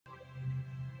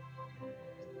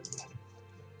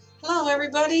Hello,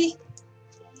 everybody.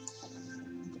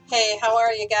 Hey, how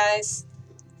are you guys?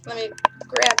 Let me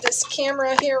grab this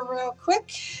camera here real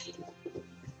quick.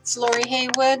 It's Lori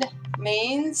Haywood,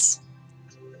 Mains.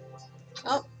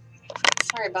 Oh,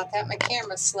 sorry about that. My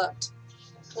camera slipped.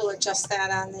 We'll adjust that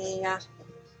on the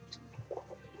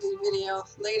video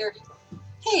later.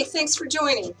 Hey, thanks for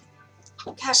joining.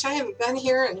 Gosh, I haven't been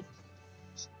here and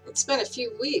it's been a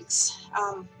few weeks.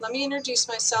 Let me introduce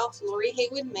myself, Lori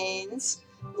Haywood, Mains.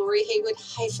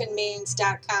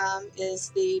 LoriHaywood-Mains.com is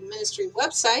the ministry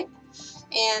website.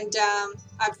 And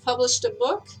I've published a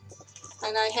book,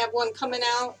 and I have one coming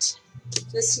out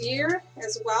this year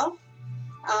as well.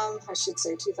 I should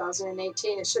say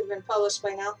 2018. It should have been published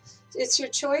by now. It's your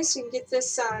choice. You can get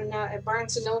this on at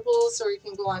Barnes & Nobles, or you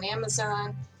can go on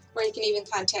Amazon, or you can even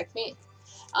contact me.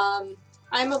 I'm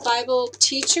a Bible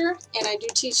teacher, and I do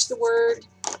teach the Word.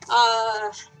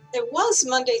 It was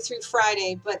Monday through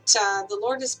Friday, but the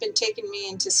Lord has been taking me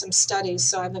into some studies,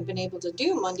 so I haven't been able to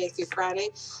do Monday through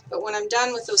Friday. But when I'm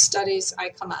done with those studies,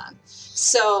 I come on.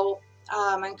 So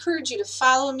I encourage you to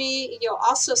follow me. You'll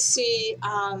also see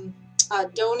a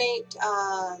donate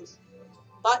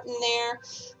button there.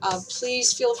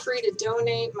 Please feel free to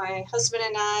donate. My husband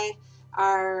and I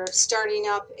are starting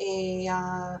up a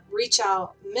reach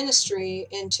out ministry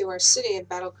into our city of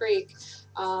Battle Creek.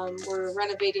 We're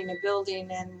renovating a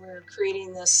building and we're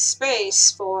creating this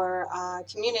space for a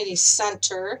community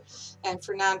center and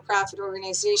for nonprofit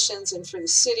organizations and for the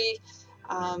city.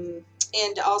 And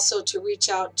also to reach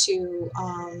out to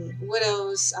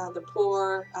widows, the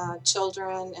poor,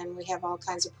 children, and we have all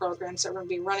kinds of programs that we're going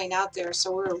to be running out there.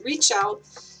 So we're a reach out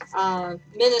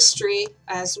ministry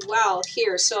as well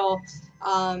here. So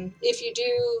if you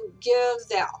do give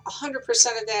that,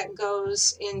 100% of that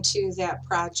goes into that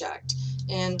project.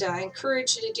 And I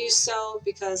encourage you to do so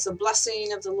because the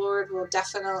blessing of the Lord will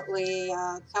definitely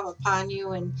come upon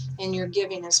you and your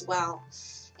giving as well.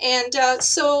 And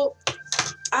so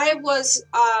I was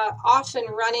off and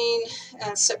running.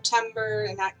 September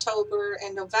and October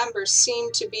and November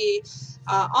seemed to be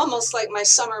almost like my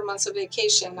summer months of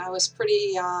vacation. I was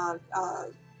pretty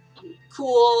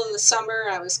cool in the summer.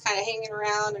 I was kind of hanging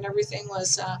around and everything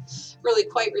was really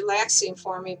quite relaxing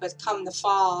for me. But come the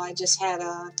fall, I just had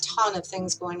a ton of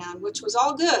things going on, which was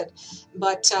all good.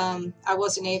 But I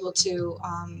wasn't able to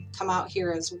come out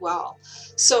here as well.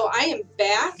 So I am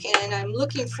back and I'm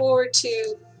looking forward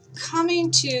to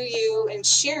coming to you and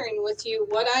sharing with you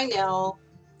what I know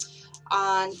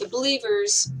on the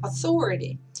believer's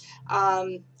authority.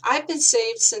 I've been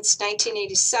saved since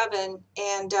 1987,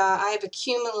 and I've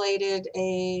accumulated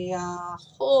a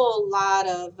whole lot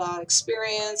of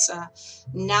experience,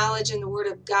 knowledge in the Word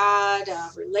of God,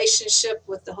 relationship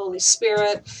with the Holy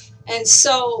Spirit. And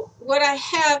so what I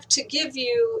have to give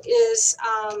you is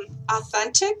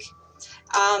authentic.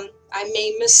 I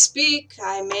may misspeak.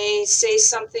 I may say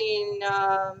something,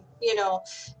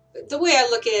 the way I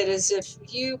look at it is if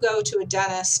you go to a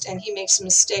dentist and he makes a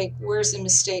mistake, where's the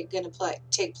mistake going to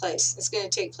take place? It's going to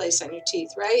take place on your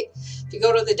teeth, right? If you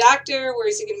go to the doctor, where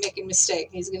is he going to make a mistake?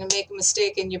 He's going to make a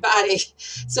mistake in your body.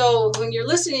 So when you're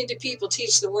listening to people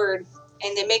teach the Word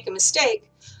and they make a mistake,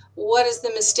 what is the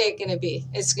mistake going to be?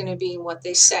 It's going to be what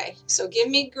they say. So give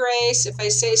me grace if I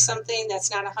say something that's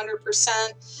not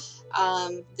 100%.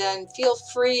 Then feel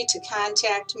free to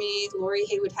contact me,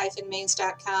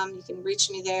 LoriHaywood-Mains.com. You can reach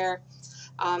me there.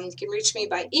 You can reach me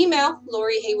by email,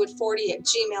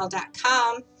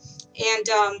 LoriHaywood40@gmail.com,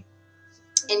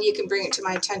 and you can bring it to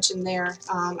my attention there.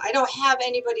 I don't have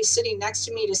anybody sitting next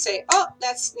to me to say, oh,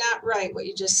 that's not right what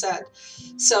you just said.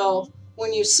 So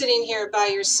when you're sitting here by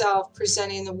yourself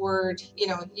presenting the Word,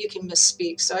 you can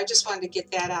misspeak. So I just wanted to get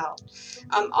that out.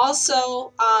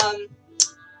 Also,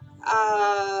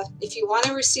 if you want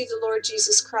to receive the Lord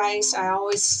Jesus Christ, I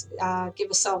always give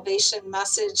a salvation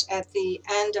message at the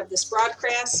end of this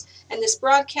broadcast. And this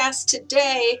broadcast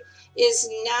today is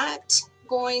not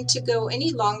going to go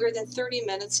any longer than 30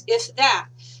 minutes, if that.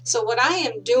 So what I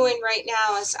am doing right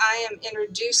now is I am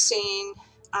introducing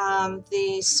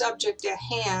the subject at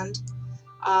hand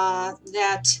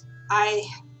that I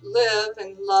live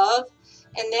and love,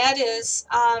 and that is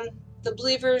the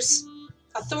believer's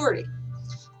authority.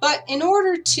 But in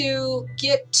order to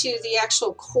get to the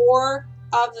actual core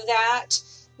of that,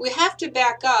 we have to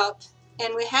back up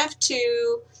and we have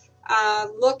to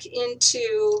look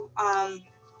into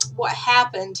what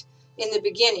happened in the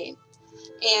beginning.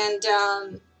 And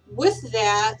with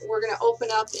that, we're going to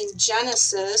open up in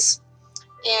Genesis.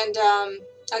 And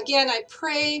again, I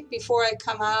pray before I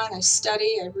come on. I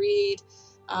study, I read.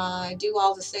 I do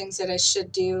all the things that I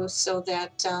should do so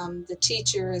that the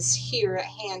teacher is here at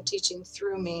hand teaching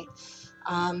through me.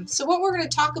 So what we're going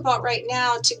to talk about right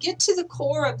now, to get to the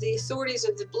core of the authorities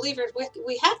of the believers,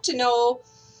 we have to know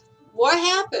what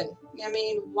happened. I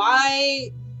mean,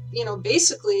 why,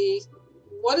 basically,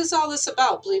 what is all this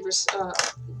about, believers'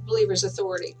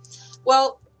 authority?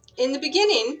 Well, in the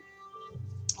beginning,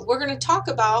 we're going to talk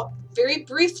about, very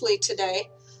briefly today,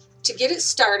 to get it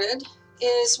started,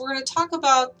 is we're going to talk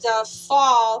about the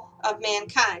fall of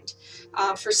mankind.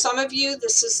 For some of you,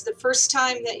 this is the first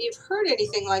time that you've heard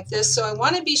anything like this, so I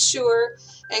want to be sure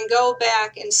and go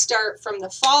back and start from the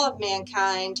fall of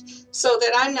mankind so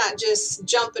that I'm not just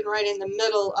jumping right in the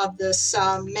middle of this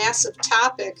massive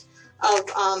topic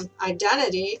of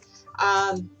identity,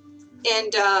 and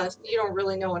you don't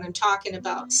really know what I'm talking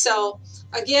about. So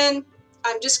again,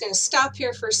 I'm just going to stop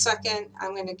here for a second.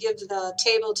 I'm going to give the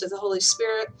table to the Holy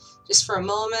Spirit just for a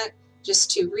moment, just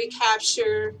to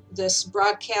recapture this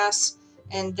broadcast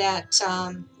and that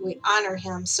we honor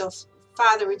him. So,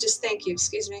 Father, we just thank you,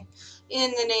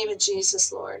 in the name of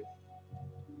Jesus, Lord,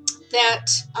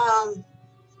 that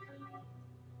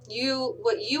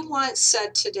what you want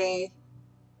said today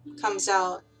comes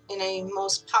out in a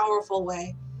most powerful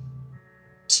way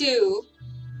to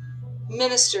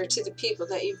minister to the people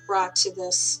that you've brought to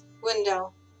this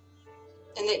window,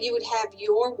 and that you would have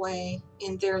your way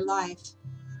in their life,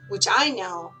 which I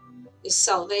know is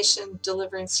salvation,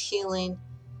 deliverance, healing,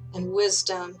 and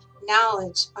wisdom,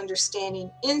 knowledge, understanding,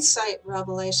 insight,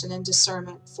 revelation, and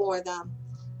discernment for them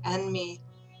and me.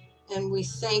 And we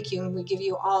thank you and we give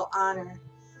you all honor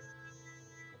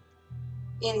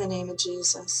in the name of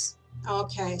Jesus.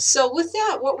 Okay, so with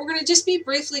that, what we're going to just be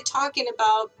briefly talking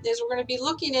about is we're going to be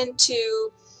looking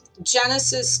into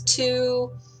Genesis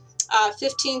 2,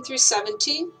 15 through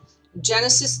 17,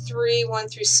 Genesis 3, 1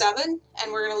 through 7,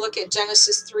 and we're going to look at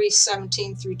Genesis 3,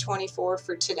 17 through 24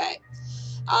 for today.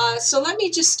 So let me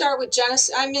just start with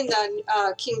Genesis. I'm in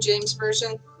the King James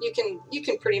Version. You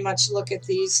can pretty much look at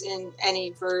these in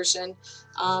any version,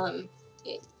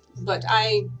 but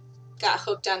I got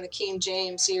hooked on the King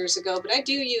James years ago, but I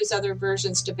do use other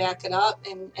versions to back it up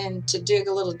and to dig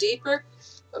a little deeper,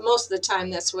 but most of the time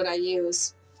that's what I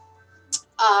use.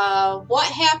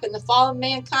 What happened? The fall of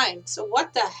mankind. So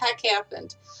what the heck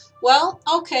happened? Well,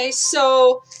 okay,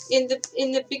 so in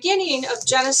the beginning of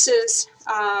Genesis,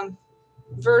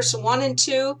 verse 1 and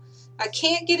 2, I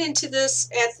can't get into this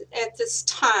at this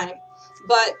time,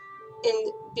 but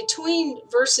in between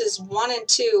verses 1 and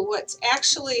 2, what's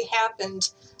actually happened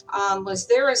was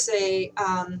there was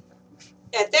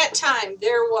at that time,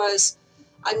 there was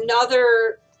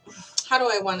another, how do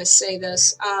I want to say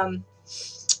this?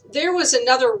 There was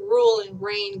another rule and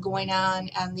reign going on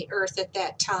the earth at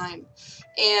that time,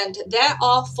 and that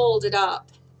all folded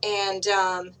up. And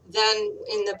then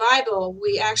in the Bible,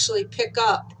 we actually pick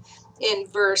up in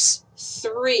verse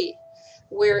 3,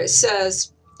 where it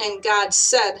says, "And God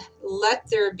said, let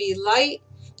there be light,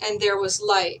 and there was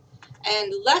light."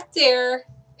 And let there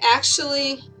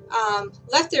actually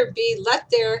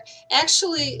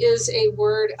is a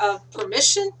word of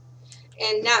permission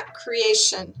and not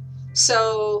creation.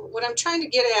 So what I'm trying to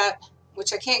get at,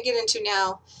 which I can't get into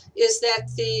now, is that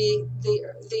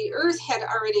the earth had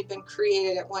already been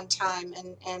created at one time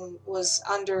and was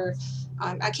under,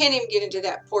 I can't even get into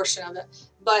that portion of it,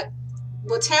 but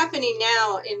what's happening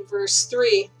now in verse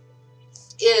 3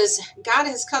 is God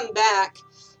has come back,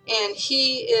 and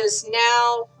he is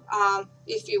now,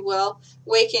 if you will,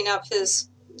 waking up his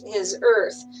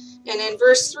earth. And in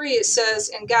verse 3 it says,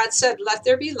 "And God said, let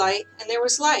there be light, and there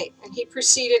was light." And he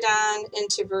proceeded on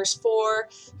into verse 4.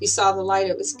 He saw the light,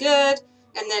 it was good.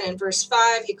 And then in verse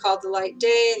 5, he called the light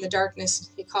day, and the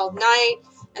darkness he called night.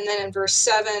 And then in verse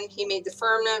 7, he made the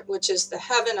firmament, which is the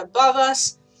heaven above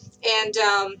us. And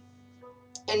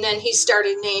then he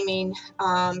started naming,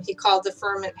 he called the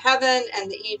firmament heaven, and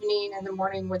the evening and the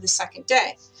morning were the second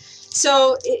day.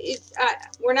 So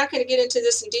we're not going to get into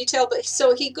this in detail, but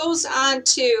so he goes on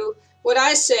to what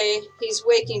I say, he's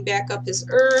waking back up his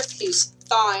earth, he's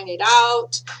thawing it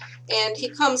out, and he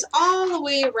comes all the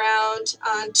way around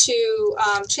onto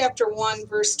chapter 1,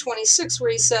 verse 26,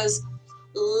 where he says,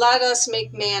 "Let us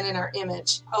make man in our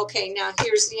image." Okay, now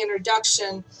here's the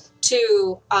introduction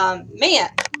to man.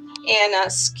 And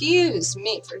excuse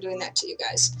me for doing that to you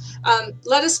guys.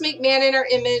 "Let us make man in our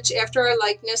image, after our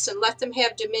likeness, and let them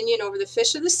have dominion over the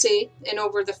fish of the sea, and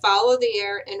over the fowl of the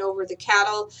air, and over the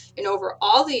cattle, and over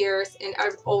all the earth, and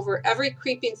over every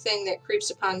creeping thing that creeps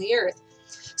upon the earth."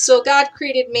 So God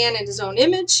created man in his own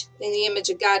image. In the image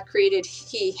of God created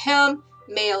he him.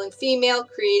 Male and female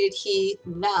created he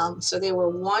them. So they were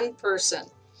one person.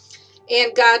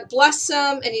 And God blessed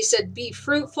them, and he said, be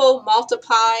fruitful,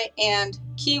 multiply, and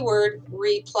keyword,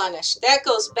 replenish. That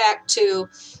goes back to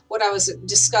what I was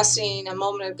discussing a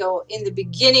moment ago in the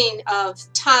beginning of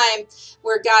time,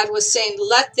 where God was saying,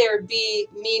 let there be,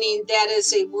 meaning that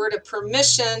is a word of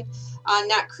permission,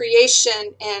 not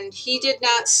creation. And he did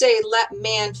not say, let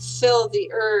man fill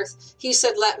the earth. He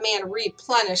said, let man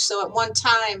replenish. So at one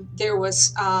time there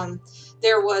was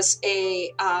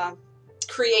a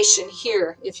creation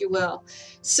here, if you will.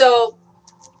 So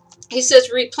he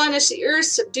says, replenish the earth,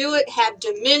 subdue it, have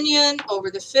dominion over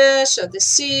the fish of the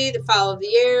sea, the fowl of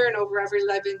the air, and over every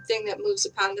living thing that moves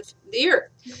upon the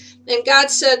earth. And God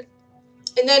said,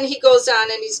 and then he goes on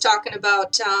and he's talking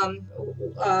about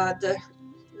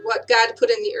what God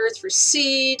put in the earth for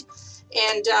seed.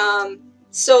 And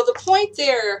so the point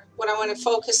there, what I want to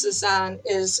focus on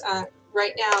is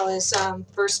right now is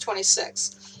verse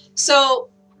 26. So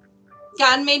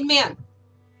God made man.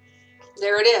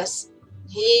 There it is.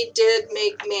 He did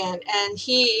make man, and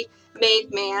he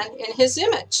made man in his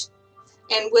image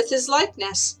and with his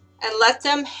likeness, and let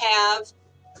them have,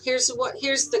 here's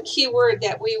the key word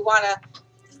that we want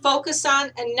to focus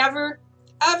on and never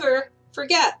ever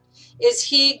forget, is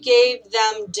he gave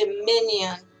them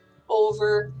dominion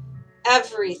over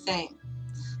everything.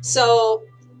 So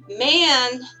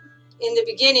man in the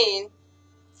beginning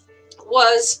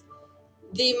was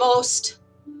the most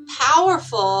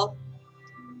powerful,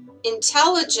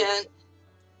 intelligent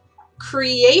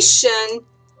creation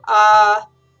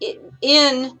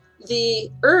in the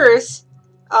earth,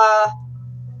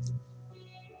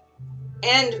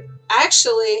 and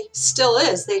actually still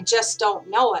is. They just don't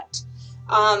know it.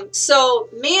 So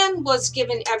man was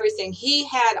given everything. He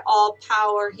had all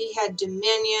power. He had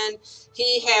dominion.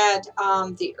 He had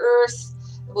the earth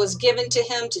was given to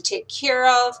him to take care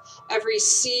of. Every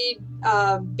seed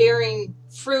bearing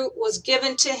fruit was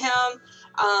given to him.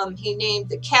 He named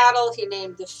the cattle. He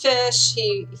named the fish.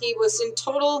 He was in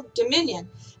total dominion.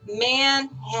 Man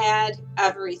had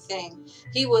everything.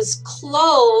 He was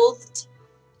clothed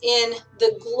in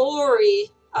the glory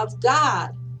of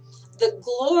God. The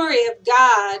glory of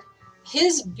God,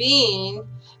 his being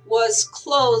was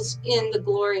clothed in the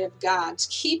glory of God.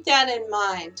 Keep that in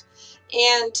mind.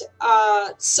 And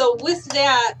so with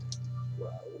that,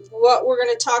 what we're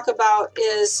going to talk about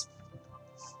is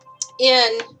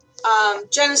in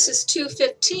Genesis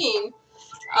 2:15.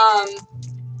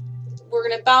 We're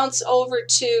going to bounce over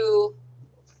to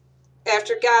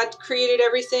after God created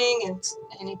everything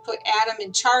and he put Adam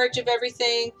in charge of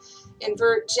everything. In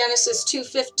Genesis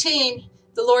 2:15,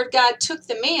 the Lord God took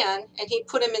the man and he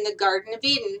put him in the Garden of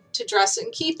Eden to dress it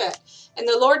and keep it. And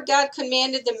the Lord God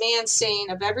commanded the man, saying,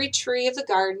 of every tree of the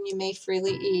garden you may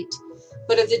freely eat,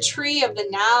 but of the tree of the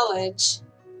knowledge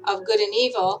of good and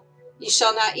evil you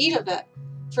shall not eat of it.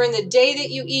 For in the day that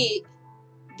you eat,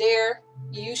 there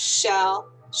you shall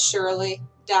surely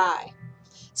die.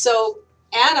 So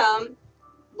Adam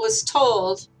was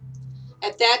told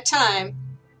at that time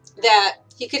that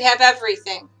he could have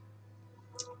everything,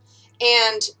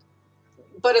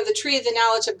 but of the tree of the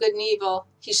knowledge of good and evil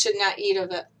he should not eat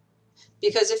of it,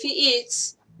 because if he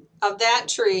eats of that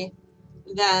tree,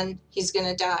 then he's going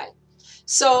to die.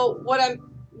 So what I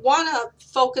want to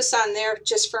focus on there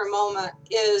just for a moment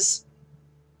is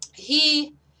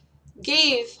he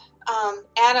gave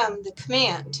Adam the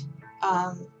command,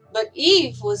 but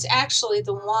Eve was actually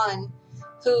the one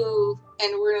who,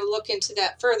 and we're going to look into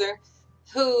that further,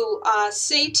 who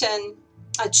Satan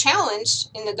challenged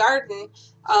in the garden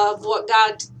of what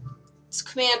God's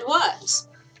command was.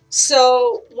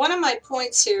 So one of my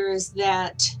points here is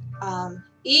that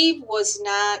Eve was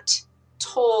not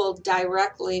told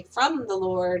directly from the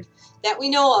Lord that we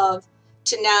know of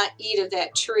to not eat of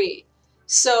that tree.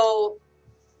 So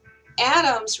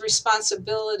Adam's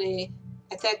responsibility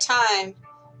at that time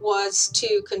was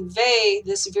to convey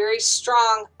this very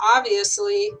strong,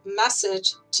 obviously,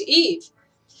 message to Eve.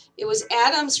 It was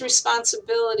Adam's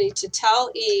responsibility to tell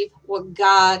Eve what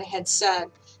God had said.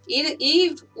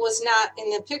 Eve was not in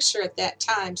the picture at that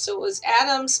time, so it was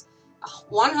Adam's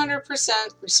 100%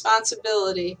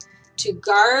 responsibility to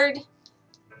guard,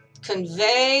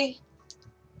 convey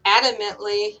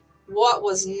adamantly what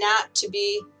was not to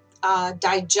be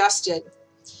digested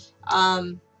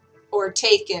or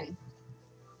taken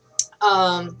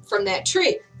from that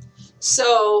tree.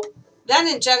 So then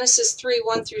in Genesis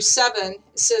 3:1-7, it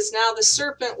says, now the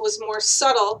serpent was more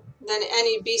subtle than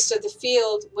any beast of the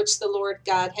field which the Lord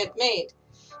God had made.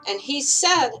 And he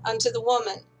said unto the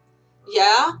woman,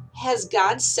 yeah, has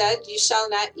God said, you shall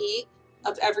not eat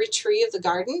of every tree of the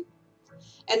garden?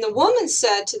 And the woman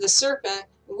said to the serpent,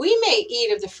 we may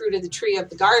eat of the fruit of the tree of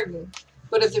the garden,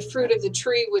 But of the fruit of the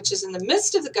tree which is in the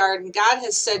midst of the garden, God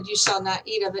has said, you shall not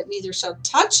eat of it, neither shall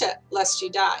touch it, lest you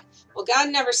die. Well, God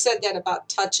never said that about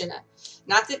touching it.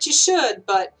 Not that you should,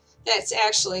 but that's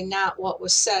actually not what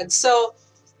was said. So,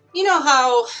 you know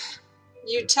how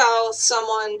you tell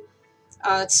someone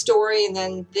a story and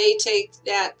then they take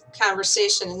that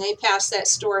conversation and they pass that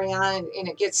story on, and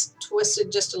it gets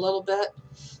twisted just a little bit?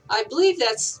 I believe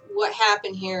that's what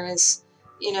happened here is,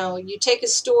 you take a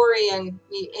story and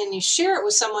you share it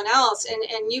with someone else,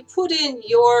 and you put in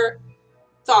your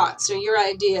thoughts or your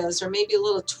ideas or maybe a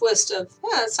little twist of,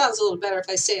 it sounds a little better if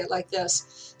I say it like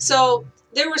this. So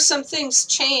there were some things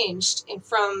changed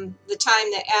from the time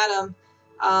that Adam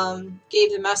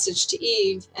gave the message to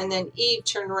Eve, and then Eve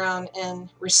turned around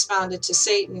and responded to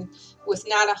Satan with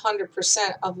not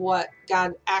 100% of what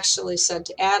God actually said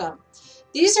to Adam.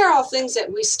 These are all things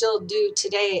that we still do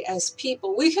today as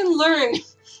people. We can learn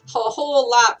a whole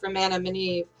lot from Adam and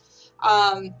Eve.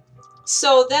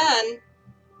 So then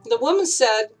the woman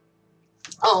said,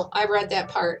 I read that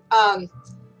part. And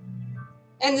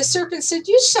the serpent said,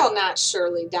 you shall not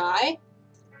surely die.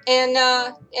 And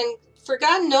for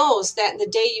God knows that in the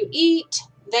day you eat,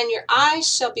 then your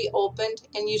eyes shall be opened,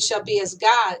 and you shall be as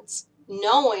gods,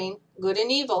 knowing good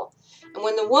and evil. And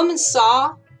when the woman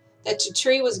saw that the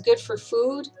tree was good for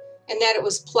food, and that it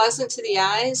was pleasant to the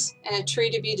eyes, and a tree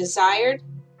to be desired,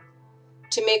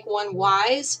 to make one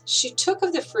wise, she took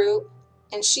of the fruit,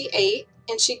 and she ate,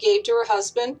 and she gave to her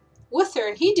husband with her,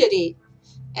 and he did eat.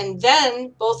 And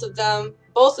then both of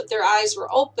their eyes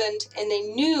were opened, and they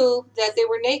knew that they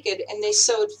were naked, and they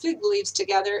sewed fig leaves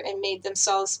together and made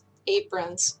themselves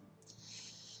aprons.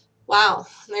 Wow,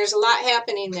 there's a lot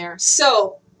happening there.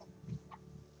 So,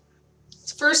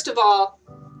 first of all,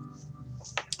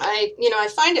 I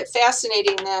find it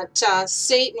fascinating that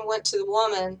Satan went to the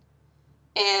woman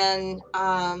and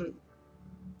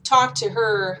talked to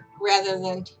her rather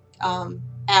than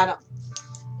Adam.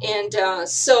 And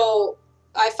so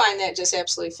I find that just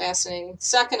absolutely fascinating.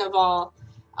 Second of all,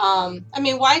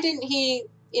 why didn't he,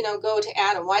 go to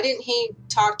Adam? Why didn't he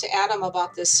talk to Adam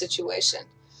about this situation?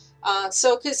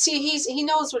 Because see, he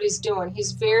knows what he's doing.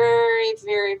 He's very,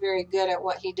 very, very good at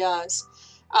what he does.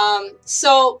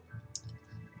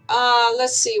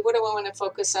 Let's see. What do I want to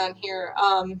focus on here?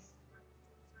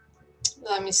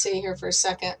 Let me see here for a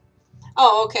second.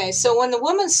 Oh, okay. So when the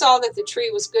woman saw that the tree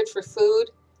was good for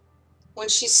food, when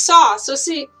she saw, so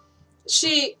see,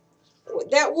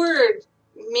 that word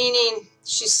meaning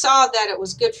she saw that it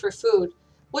was good for food.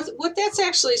 What that's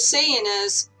actually saying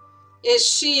is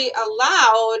she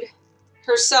allowed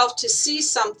herself to see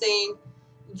something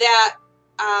that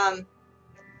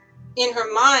in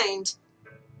her mind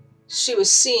she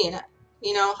was seeing it.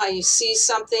 You know how you see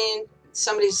something,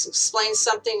 somebody's explained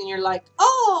something, and you're like,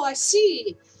 oh, I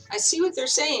see what they're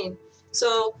saying.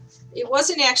 So it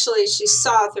wasn't actually she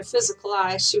saw with her physical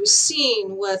eye. She was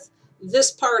seeing with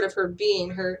this part of her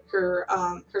being, her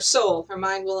soul, her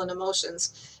mind, will, and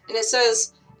emotions. And it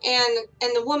says, and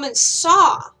the woman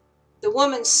saw. The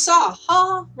woman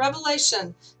saw,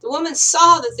 revelation. The woman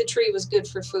saw that the tree was good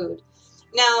for food.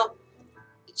 Now,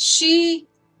 she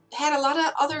had a lot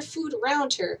of other food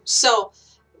around her. So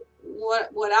what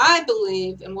I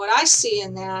believe and what I see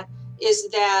in that is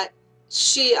that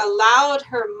she allowed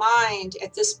her mind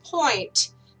at this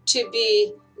point to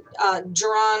be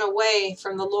drawn away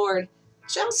from the Lord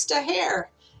just a hair.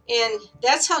 And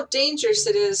that's how dangerous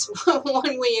it is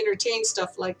when we entertain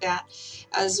stuff like that.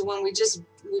 As when we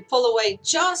pull away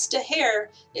just a hair,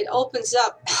 it opens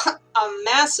up a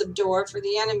massive door for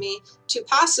the enemy to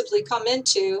possibly come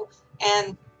into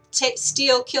and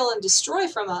steal, kill, and destroy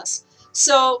from us.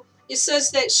 So it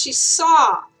says that she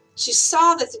saw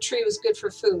that the tree was good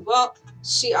for food. Well,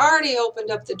 she already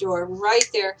opened up the door right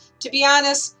there. To be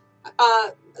honest,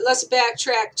 let's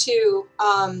backtrack to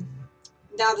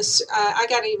now. I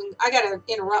gotta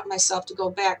interrupt myself to go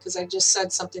back because I just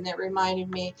said something that reminded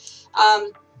me.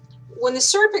 When the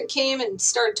serpent came and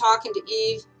started talking to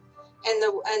Eve, and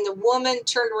the woman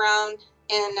turned around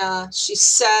and she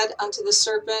said unto the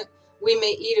serpent, "We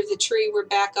may eat of the tree." We're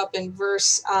back up in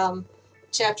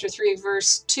chapter 3,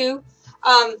 verse 2.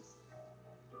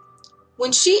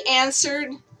 When she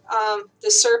answered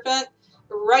the serpent,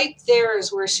 right there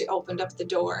is where she opened up the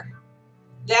door.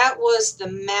 That was the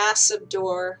massive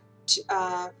door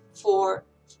for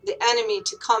the enemy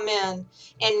to come in.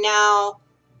 And now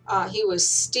he was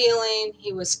stealing,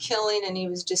 he was killing, and he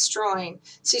was destroying.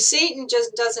 See, Satan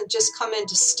doesn't just come in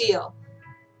to steal.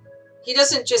 He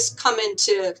doesn't just come in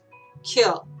to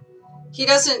kill.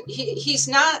 He's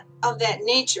not of that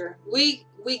nature. We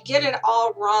get it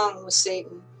all wrong with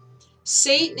Satan.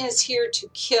 Satan is here to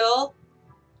kill,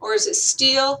 Or is it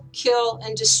steal, kill,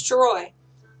 and destroy?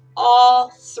 All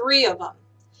three of them.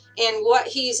 And what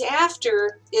he's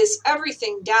after is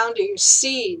everything down to your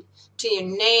seed, to your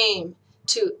name,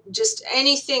 to just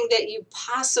anything that you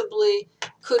possibly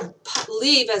could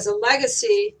leave as a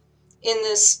legacy in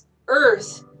this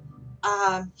earth.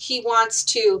 He wants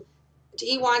to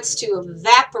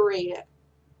evaporate it.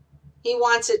 He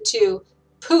wants it to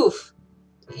poof.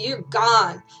 You're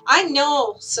gone. I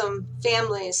know some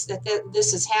families that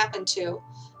this has happened to.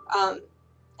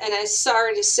 And I'm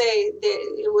sorry to say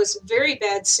that it was very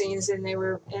bad scenes, and they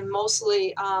were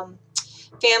mostly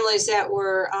families that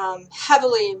were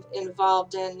heavily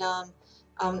involved in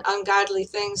ungodly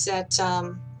things that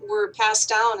were passed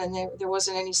down, and there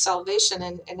wasn't any salvation.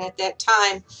 And at that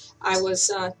time, I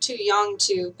was too young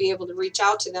to be able to reach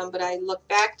out to them. But I look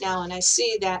back now and I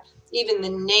see that even the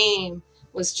name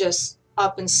was just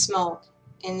up in smoke.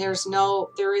 And there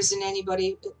isn't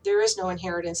anybody, there is no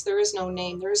inheritance, there is no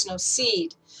name, there is no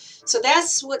seed. So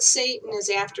that's what Satan is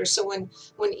after. So when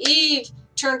Eve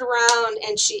turned around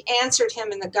and she answered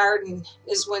him in the garden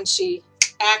is when she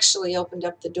actually opened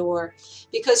up the door,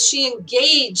 because she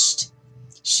engaged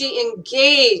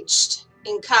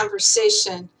in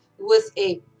conversation with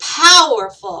a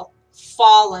powerful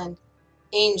fallen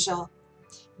angel.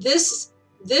 This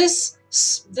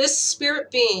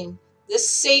spirit being, this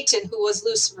Satan who was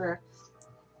Lucifer,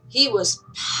 he was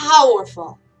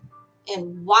powerful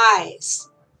and wise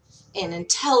and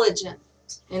intelligent.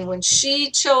 And when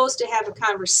she chose to have a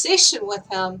conversation with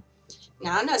him,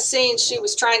 now I'm not saying she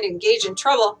was trying to engage in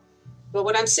trouble, but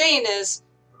what I'm saying is,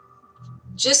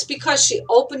 just because she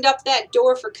opened up that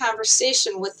door for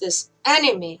conversation with this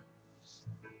enemy,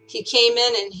 he came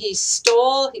in and he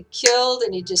stole, he killed,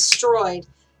 and he destroyed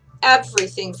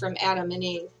everything from Adam and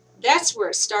Eve. That's where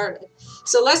it started.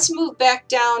 So let's move back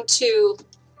down to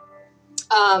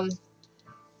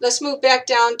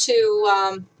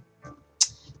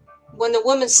when the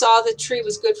woman saw the tree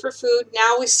was good for food.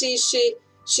 Now we see she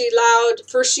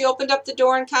first she opened up the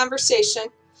door in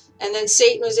conversation, and then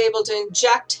Satan was able to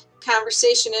inject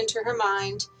conversation into her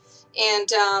mind.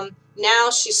 And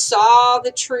now she saw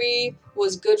the tree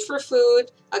was good for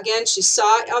food. Again, she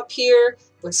saw it up here.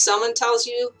 When someone tells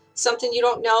you something you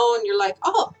don't know and you're like,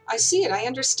 oh, I see it, I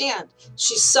understand.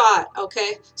 She saw it,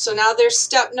 okay? So now there's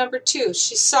step number 2.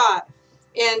 She saw it.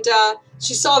 And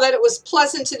she saw that it was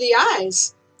pleasant to the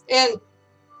eyes. And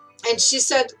she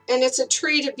said, and it's a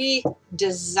tree to be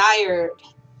desired.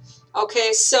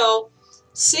 Okay, so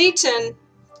Satan,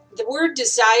 the word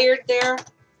desired there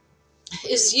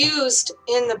is used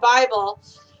in the Bible.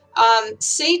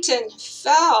 Satan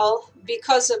fell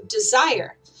because of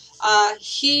desire.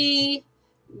 His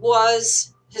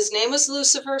name was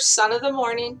Lucifer, son of the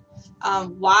morning,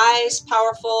 wise,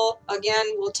 powerful. Again,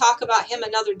 we'll talk about him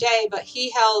another day, but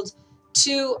he held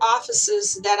 2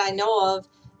 offices that I know of,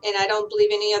 and I don't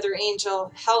believe any other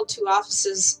angel held 2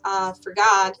 offices for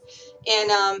God.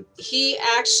 And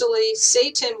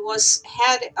Satan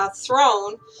had a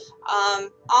throne,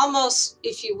 almost,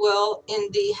 if you will, in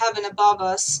the heaven above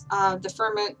us, the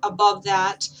firmament above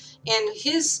that. And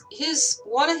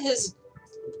one of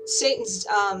Satan's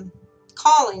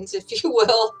callings, if you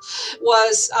will,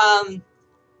 was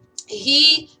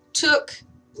he took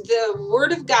the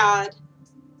word of God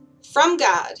from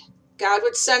God. God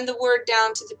would send the word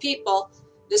down to the people.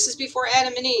 This is before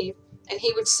Adam and Eve, and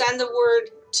he would send the word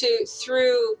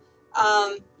through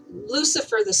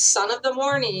Lucifer, the son of the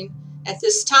morning, at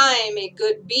this time a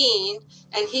good being,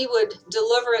 and he would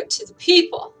deliver it to the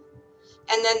people.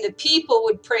 And then the people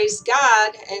would praise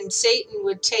God, and Satan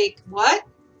would take what?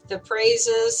 The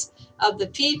praises of the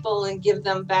people and give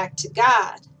them back to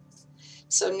God.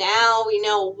 So now we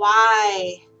know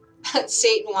why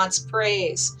Satan wants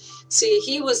praise. See,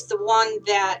 he was the one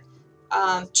that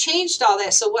changed all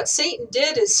that. So what Satan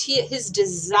did is his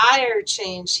desire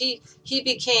changed. He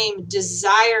became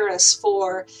desirous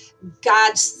for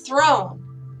God's throne.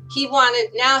 He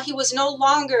was no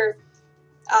longer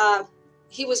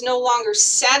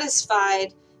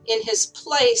satisfied in his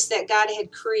place that God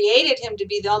had created him to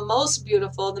be, the most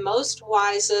beautiful, the most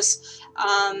wisest,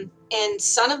 and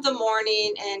son of the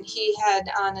morning. And he had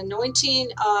an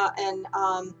anointing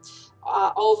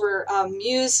over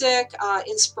music,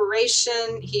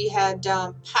 inspiration. He had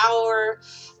power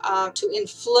to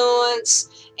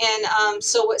influence. And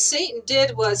so what Satan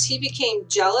did was he became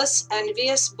jealous,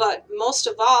 envious, but most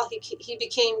of all, he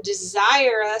became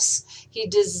desirous. He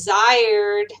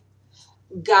desired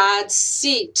God's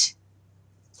seat.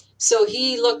 So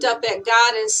he looked up at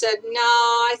God and said, no,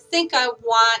 I think I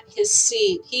want his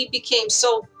seat. He became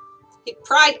so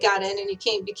pride got in, and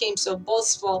he became so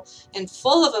boastful and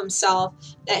full of himself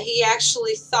that he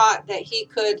actually thought that he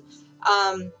could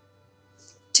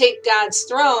take God's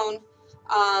throne.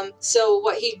 So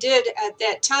what he did at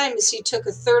that time is he took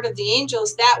a third of the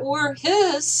angels that were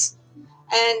his,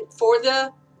 and for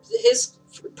his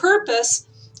purpose,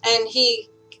 and he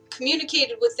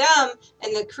communicated with them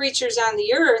and the creatures on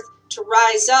the earth to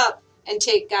rise up and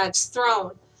take God's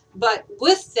throne. But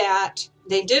with that,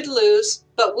 they did lose.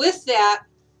 But with that,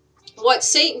 what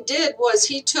Satan did was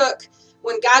he took,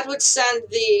 when God would send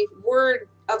the word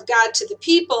of God to the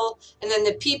people, and then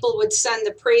the people would send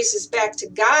the praises back to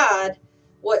God,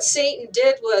 what Satan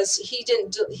did was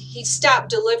he stopped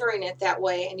delivering it that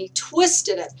way, and he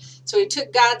twisted it. So he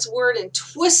took God's word and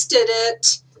twisted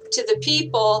it to the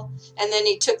people, and then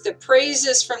he took the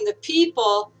praises from the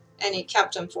people and he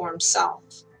kept them for himself.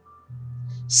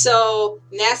 So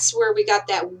that's where we got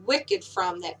that wicked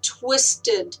from, that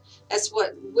twisted. That's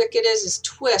what wicked is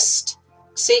twist.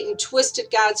 Satan twisted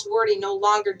God's word. He no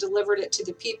longer delivered it to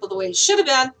the people the way it should have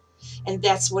been. And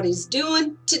that's what he's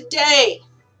doing today.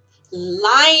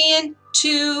 Lying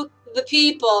to the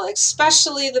people,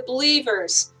 especially the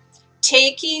believers.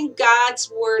 Taking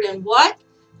God's word and what?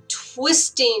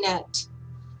 Twisting it.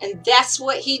 And that's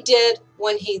what he did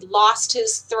when he lost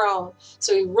his throne.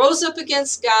 So he rose up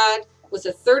against God with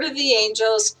a third of the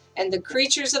angels and the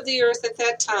creatures of the earth at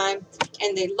that time,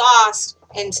 and they lost,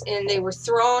 and they were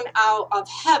thrown out of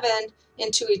heaven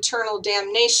into eternal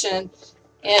damnation.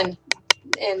 And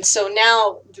so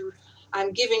now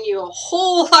I'm giving you a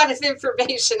whole lot of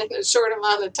information in a short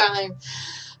amount of time.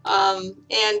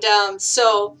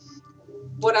 So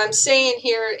what I'm saying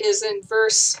here is in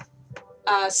verse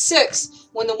 6,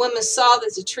 when the woman saw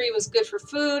that the tree was good for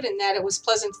food, and that it was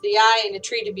pleasant to the eye, and a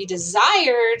tree to be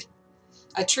desired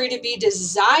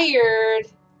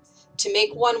to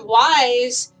make one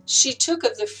wise, she took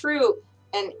of the fruit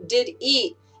and did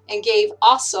eat, and gave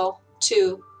also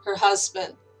to her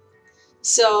husband.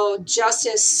 So just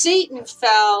as Satan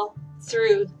fell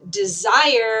through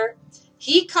desire,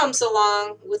 he comes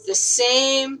along with the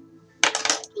same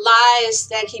lies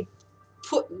that he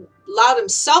allowed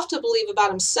himself to believe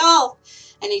about himself,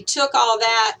 and he took all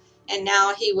that, and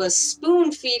now he was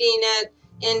spoon feeding it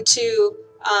into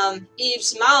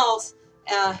Eve's mouth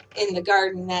in the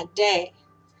garden that day.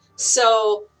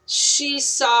 So she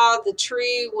saw the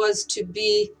tree was to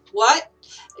be what?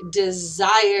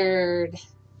 Desired.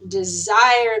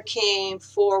 Desire came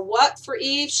for what? For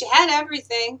Eve. She had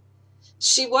everything.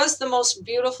 She was the most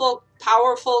beautiful,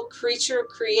 powerful creature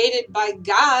created by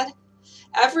God.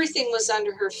 Everything was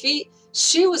under her feet.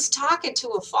 She was talking to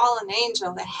a fallen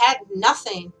angel that had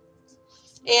nothing.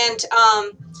 And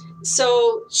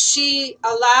so she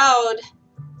allowed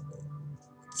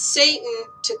Satan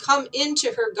to come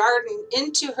into her garden,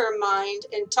 into her mind,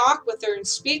 and talk with her and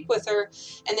speak with her.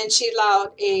 And then she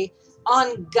allowed a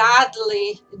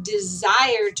ungodly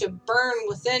desire to burn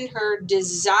within her,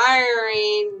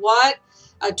 desiring what?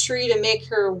 A tree to make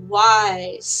her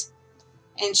wise.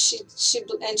 And she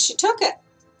took it.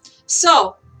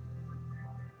 So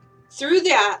through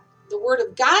that, the Word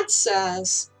of God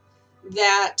says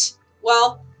that,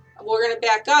 well, we're going to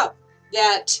back up,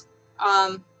 that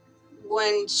and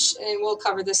we'll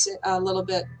cover this a little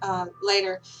bit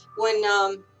later, when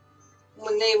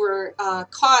they were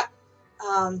caught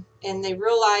and they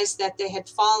realized that they had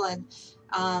fallen,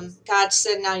 God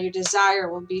said, now your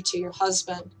desire will be to your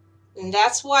husband. And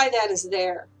that's why that is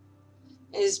there,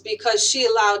 is because she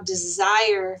allowed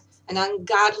desire, an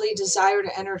ungodly desire,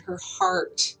 to enter her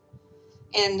heart.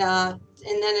 And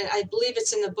then I believe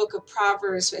it's in the book of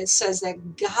Proverbs, it says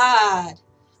that God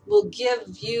will give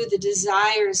you the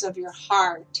desires of your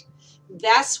heart.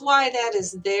 That's why that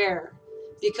is there,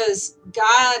 because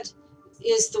God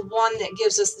is the one that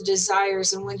gives us the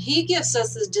desires. And when he gives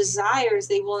us the desires,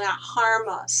 they will not harm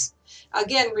us.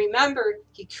 Again, remember,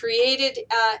 he created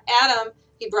Adam.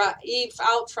 He brought Eve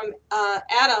out from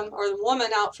Adam, or the woman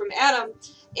out from Adam,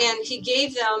 and he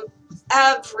gave them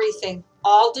everything,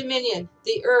 all dominion,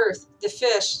 the earth, the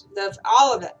fish,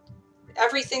 all of it.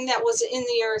 Everything that was in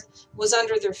the earth was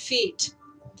under their feet.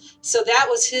 So that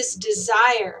was his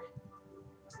desire.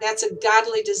 That's a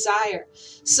godly desire.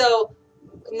 So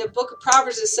in the book of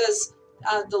Proverbs, it says,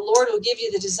 the Lord will give you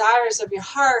the desires of your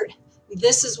heart.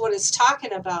 This is what it's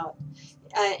talking about.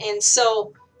 And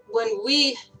so when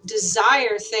we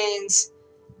desire things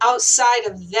outside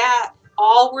of that,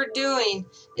 all we're doing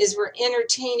is we're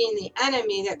entertaining the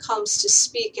enemy that comes to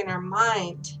speak in our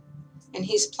mind. And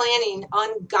he's planting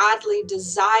ungodly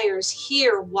desires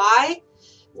here. Why?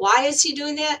 Why is he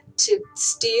doing that? To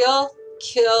steal,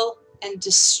 kill, and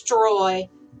destroy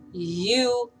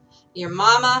you your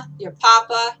mama, your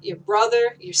papa, your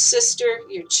brother, your sister,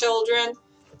 your children,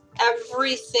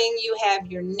 everything you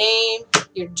have, your name,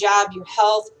 your job, your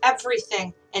health,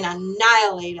 everything, and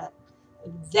annihilate it.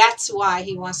 That's why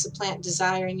he wants to plant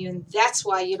desire in you, and that's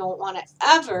why you don't want to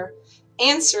ever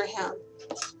answer him.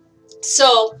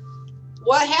 So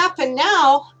what happened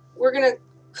now, we're going to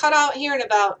cut out here in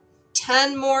about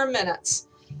 10 more minutes.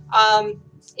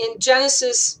 In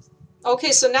Genesis,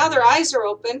 okay, so now their eyes are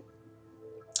open.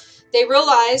 They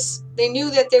realized, they knew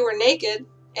that they were naked,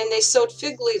 and they sewed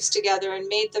fig leaves together and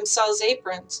made themselves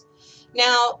aprons.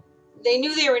 Now, they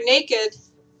knew they were naked,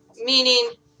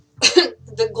 meaning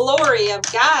the glory of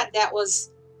God that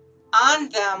was on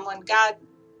them when God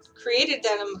created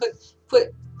them and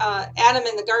put Adam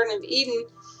in the Garden of Eden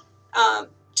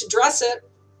to dress it.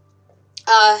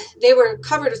 They were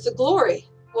covered with the glory.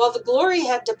 Well, the glory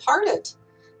had departed.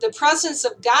 The presence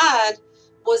of God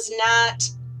was not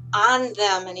on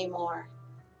them anymore.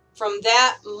 From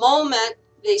that moment,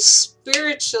 they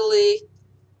spiritually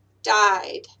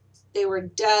died. They were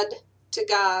dead to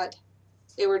God.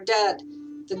 They were dead.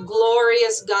 The glory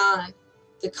is gone.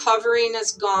 The covering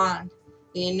is gone.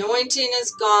 The anointing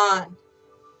is gone.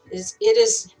 It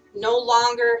is no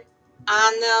longer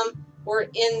on them or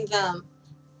in them.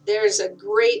 There's a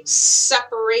great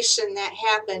separation that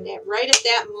happened. And right at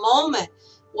that moment,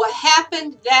 what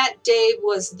happened that day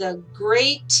was the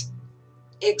great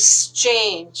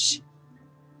exchange.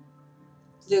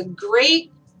 The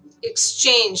great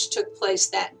exchange took place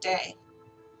that day.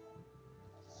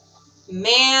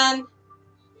 Man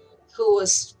who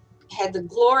had the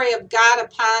glory of God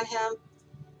upon him,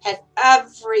 had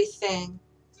everything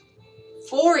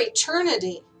for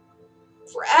eternity,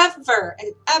 forever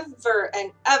and ever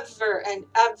and ever and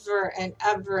ever and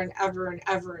ever and ever and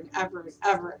ever and ever and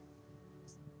ever.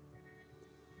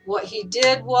 What he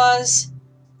did was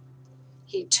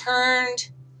he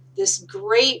turned this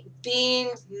great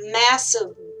being,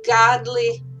 massive,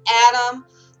 godly Adam,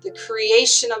 the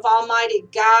creation of Almighty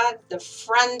God, the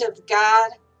friend of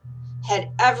God,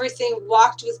 had everything,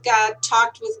 walked with God,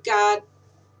 talked with God,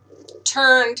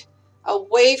 turned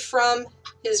away from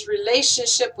his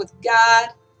relationship with God,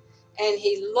 and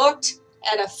he looked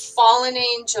at a fallen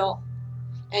angel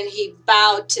and he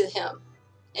bowed to him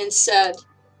and said,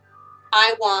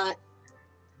 I want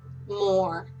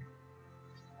more.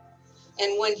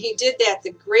 And when he did that,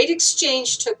 the great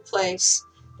exchange took place.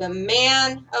 The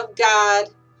man of God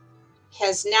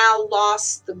has now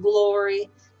lost the glory,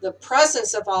 the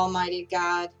presence of Almighty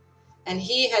God, and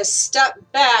he has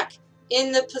stepped back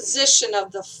in the position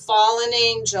of the fallen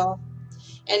angel.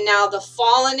 And now the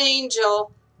fallen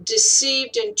angel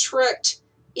deceived and tricked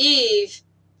Eve,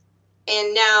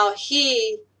 and now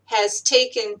he has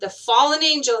taken the fallen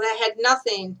angel that had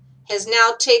nothing, has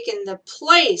now taken the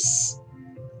place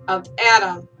of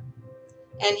Adam.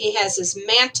 And he has his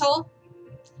mantle,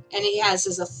 and he has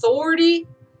his authority,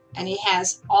 and he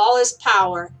has all his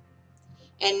power.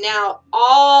 And now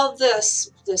all this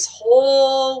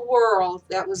whole world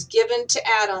that was given to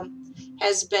Adam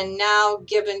has been now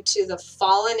given to the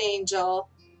fallen angel,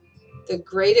 the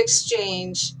great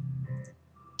exchange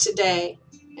today.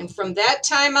 And from that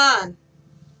time on,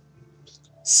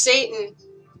 Satan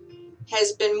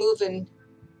has been moving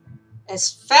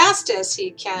as fast as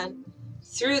he can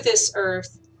through this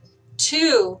earth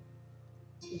to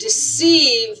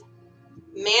deceive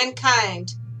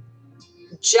mankind,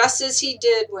 just as he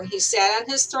did when he sat on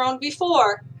his throne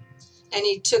before, and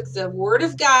he took the word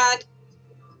of God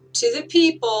to the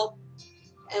people,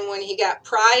 and when he got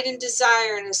pride and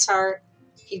desire in his heart,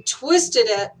 he twisted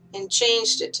it and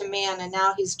changed it to man, and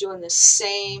now he's doing the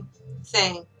same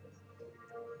thing.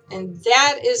 And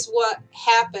that is what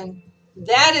happened.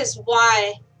 That is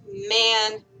why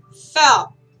man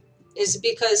fell, is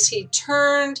because he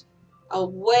turned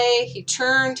away. He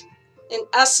turned, in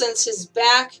essence, his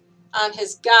back on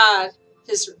his God,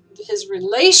 his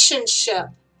relationship,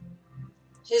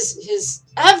 his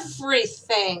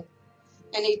everything.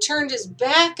 And he turned his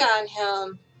back on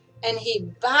him, and he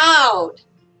bowed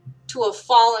to a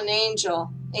fallen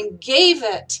angel and gave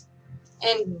it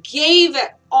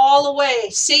all away.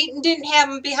 Satan didn't have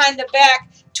him behind the back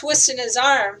twisting his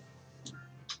arm.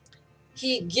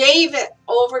 He gave it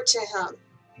over to him.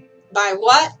 By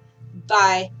what?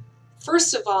 By,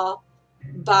 first of all,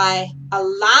 by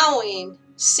allowing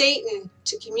Satan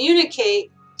to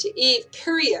communicate to Eve,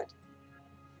 period.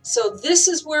 So this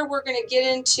is where we're going to get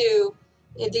into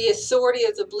the authority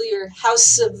of the believer, how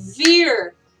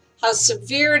severe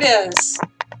it is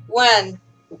when,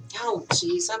 oh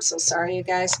geez, I'm so sorry, you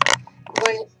guys,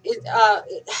 when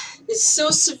it's so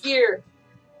severe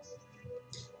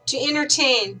to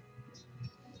entertain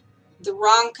the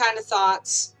wrong kind of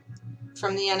thoughts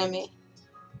from the enemy.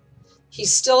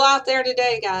 He's still out there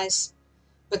today, guys.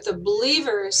 But the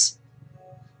believers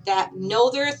that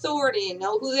know their authority and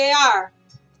know who they are,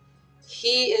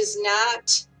 he is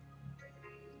not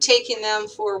taking them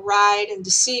for a ride and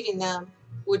deceiving them,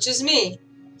 which is me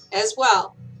as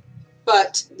well.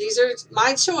 But these are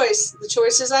my choice, the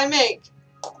choices I make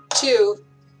to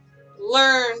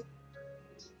learn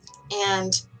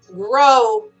and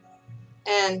grow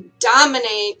and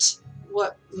dominate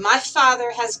what my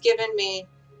Father has given me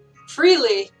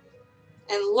freely,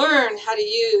 and learn how to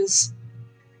use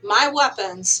my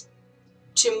weapons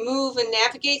to move and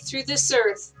navigate through this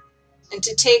earth, and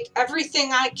to take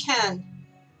everything I can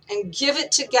and give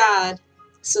it to God,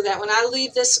 so that when I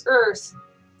leave this earth,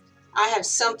 I have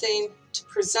something to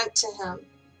present to him,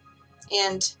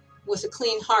 and with a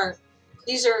clean heart.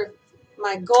 These are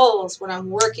my goals, what I'm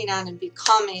working on and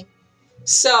becoming.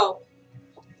 So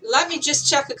let me just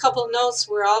check a couple notes.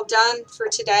 We're all done for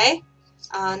today,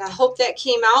 and I hope that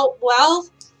came out well.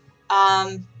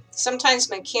 Sometimes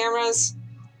my cameras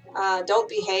don't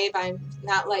behave. I'm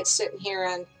not like sitting here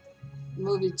on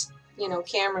movie,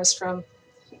 cameras from,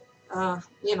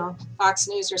 Fox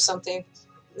News or something.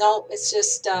 No, it's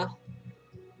just,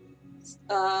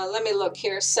 let me look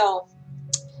here. So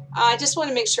I just want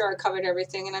to make sure I covered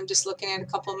everything, and I'm just looking at a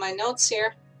couple of my notes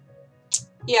here.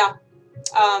 Yeah.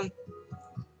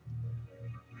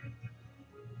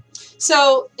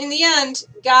 So in the end,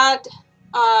 God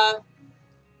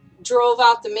drove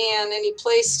out the man, and he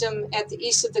placed him at the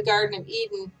east of the Garden of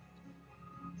Eden,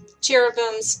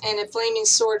 cherubims and a flaming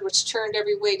sword which turned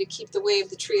every way to keep the way of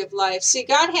the tree of life. See,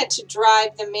 God had to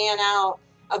drive the man out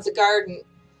of the garden.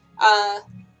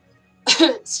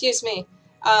 Excuse me.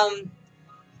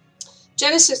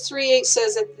 Genesis 3:8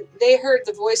 says that they heard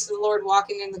the voice of the Lord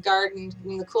walking in the garden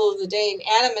in the cool of the day, and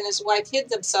Adam and his wife hid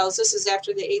themselves. This is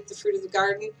after they ate the fruit of the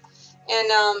garden. And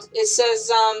it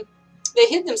says they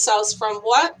hid themselves from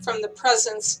what? From the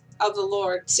presence of the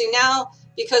Lord. See, now,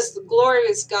 because the glory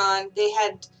is gone,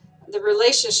 the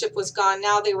relationship was gone.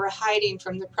 Now they were hiding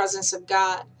from the presence of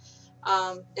God.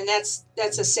 And that's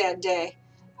a sad day.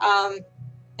 And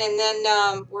then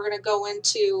we're going to go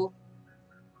into,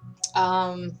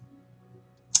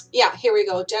 here we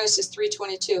go, Genesis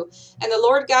 3:22. And the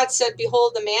Lord God said,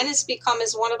 behold, the man is become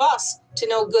as one of us, to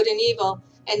know good and evil.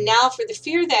 And now for the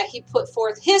fear that he put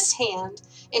forth his hand,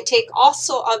 and take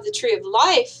also of the tree of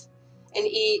life, and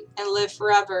eat and live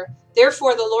forever.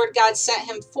 Therefore the Lord God sent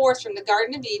him forth from the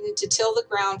Garden of Eden to till the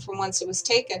ground from whence it was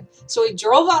taken. So he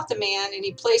drove out the man, and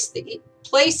he placed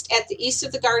at the east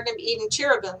of the Garden of Eden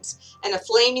cherubims and a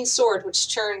flaming sword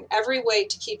which turned every way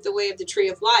to keep the way of the tree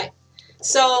of life.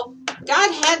 So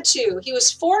God had to. He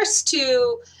was forced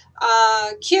to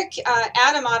kick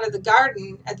Adam out of the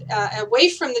garden, away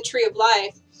from the tree of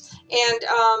life,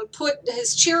 and put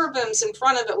his cherubims in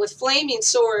front of it with flaming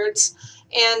swords,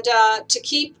 and to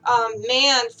keep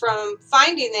man from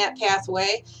finding that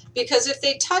pathway. Because if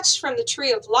they touched from the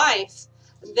tree of life,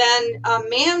 then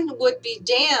man would be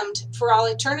damned for all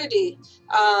eternity.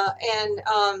 And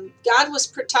God was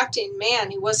protecting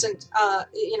man. He wasn't,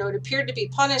 it appeared to be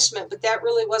punishment, but that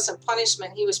really wasn't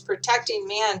punishment. He was protecting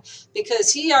man,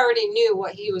 because he already knew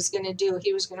what he was going to do.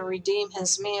 He was going to redeem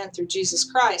his man through Jesus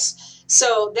Christ.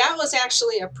 So that was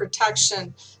actually a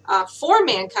protection for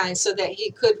mankind, so that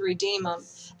he could redeem them.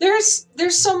 There's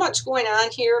so much going on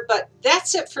here, but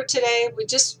that's it for today. We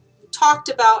just talked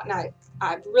about, and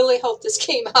I really hope this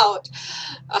came out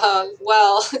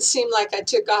well. It seemed like I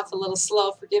took off a little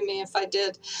slow. Forgive me if I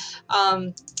did.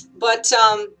 But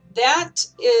that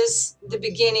is the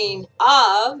beginning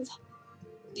of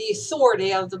the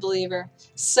authority of the believer.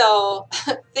 So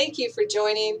thank you for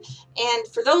joining. And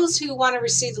for those who want to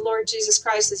receive the Lord Jesus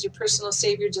Christ as your personal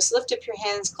Savior, just lift up your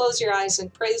hands, close your eyes,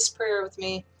 and pray this prayer with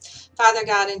me. Father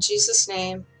God, in Jesus'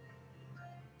 name,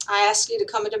 I ask you to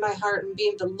come into my heart and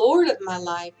be the Lord of my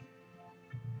life.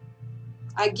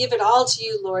 I give it all to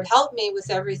you, Lord. Help me with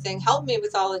everything. Help me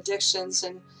with all addictions,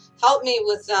 and help me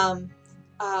with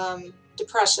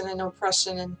depression and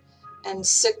oppression, and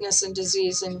sickness and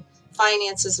disease, and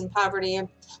finances and poverty. And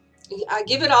I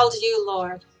give it all to you,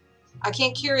 Lord. I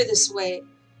can't carry this weight.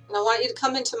 And I want you to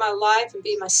come into my life and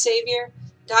be my Savior.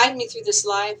 Guide me through this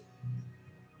life.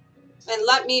 And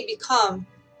let me become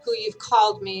who you've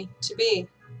called me to be.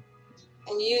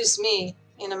 And use me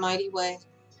in a mighty way.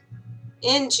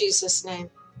 In Jesus' name,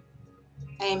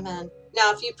 amen.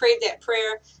 Now, if you prayed that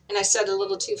prayer and I said it a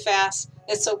little too fast,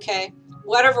 it's okay.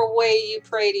 Whatever way you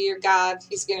pray to your God,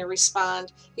 he's going to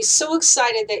respond. He's so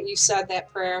excited that you said that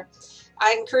prayer.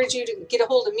 I encourage you to get a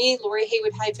hold of me,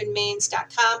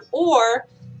 LoriHaywood-Mains.com, or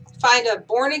find a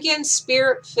born-again,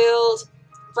 spirit-filled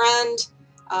friend,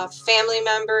 family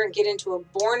member, and get into a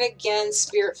born-again,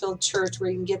 spirit-filled church where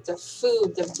you can get the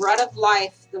food, the bread of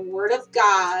life, the Word of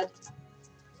God.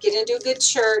 Get into a good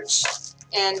church,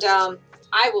 and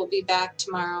I will be back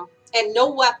tomorrow. And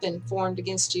no weapon formed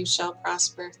against you shall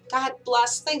prosper. God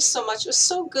bless. Thanks so much. It was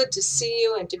so good to see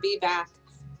you and to be back.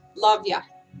 Love ya.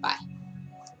 Bye.